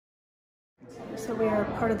So we are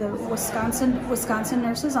part of the Wisconsin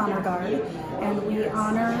Nurses Honor Guard, and we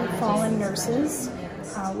honor fallen nurses,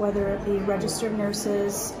 whether it be registered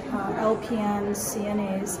nurses, LPNs,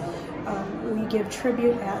 CNAs. We give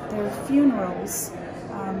tribute at their funerals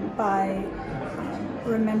by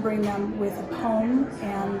remembering them with a poem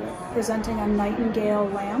and presenting a nightingale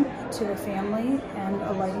lamp to the family and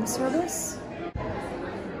a lighting service.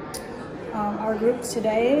 Our group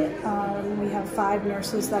today, we have 5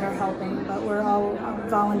 nurses that are helping, but we're all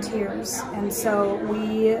volunteers, and so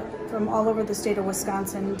we, from all over the state of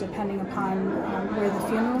Wisconsin, depending upon where the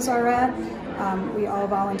funerals are at, we all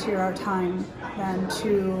volunteer our time then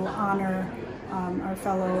to honor our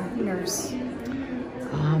fellow nurse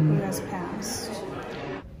who has passed.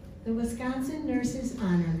 The Wisconsin Nurses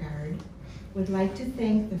Honor Guard would like to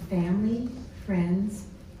thank the family, friends,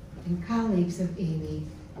 and colleagues of Amy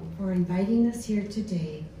for inviting us here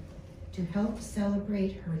today to help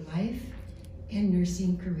celebrate her life and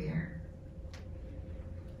nursing career.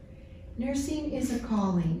 Nursing is a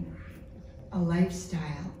calling, a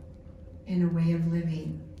lifestyle, and a way of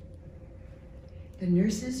living. The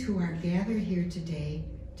nurses who are gathered here today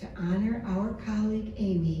to honor our colleague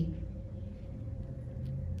Amy,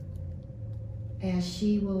 as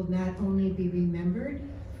she will not only be remembered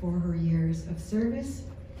for her years of service,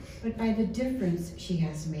 but by the difference she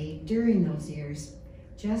has made during those years,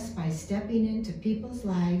 just by stepping into people's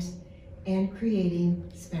lives and creating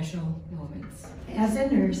special moments. As a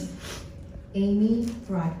nurse, Amy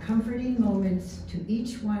brought comforting moments to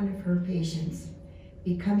each one of her patients,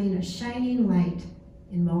 becoming a shining light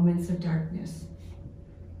in moments of darkness.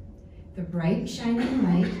 The bright shining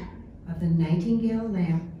light of the nightingale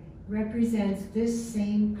lamp represents this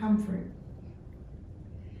same comfort.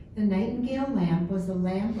 The nightingale lamp was the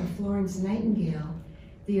lamp of Florence Nightingale,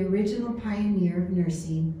 the original pioneer of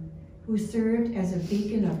nursing, who served as a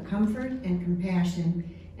beacon of comfort and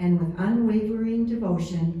compassion and with unwavering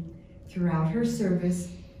devotion throughout her service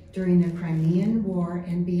during the Crimean War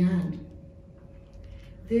and beyond.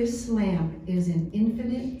 This lamp is an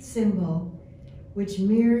infinite symbol which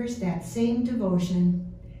mirrors that same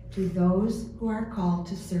devotion to those who are called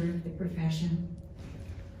to serve the profession.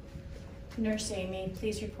 Nurse Amy,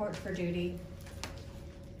 please report for duty.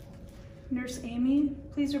 Nurse Amy,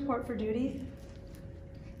 please report for duty.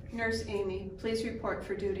 Nurse Amy, please report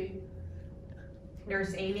for duty.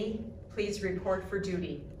 Nurse Amy, please report for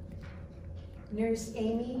duty. Nurse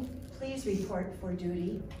Amy, please report for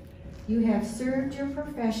duty. You have served your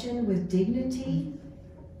profession with dignity,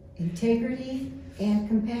 integrity, and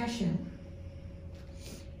compassion.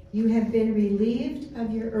 You have been relieved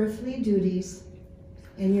of your earthly duties,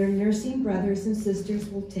 and your nursing brothers and sisters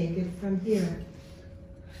will take it from here.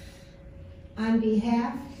 On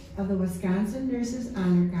behalf of the Wisconsin Nurses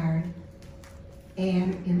Honor Guard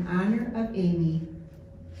and in honor of Amy,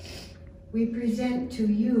 we present to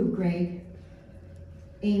you, Greg,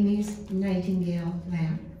 Amy's nightingale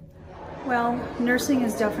lamp. Well, nursing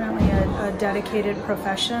is definitely a dedicated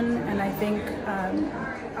profession, and I think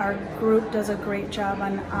our group does a great job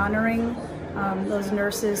on honoring those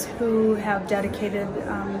nurses who have dedicated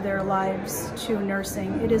their lives to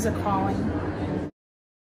nursing. It is a calling.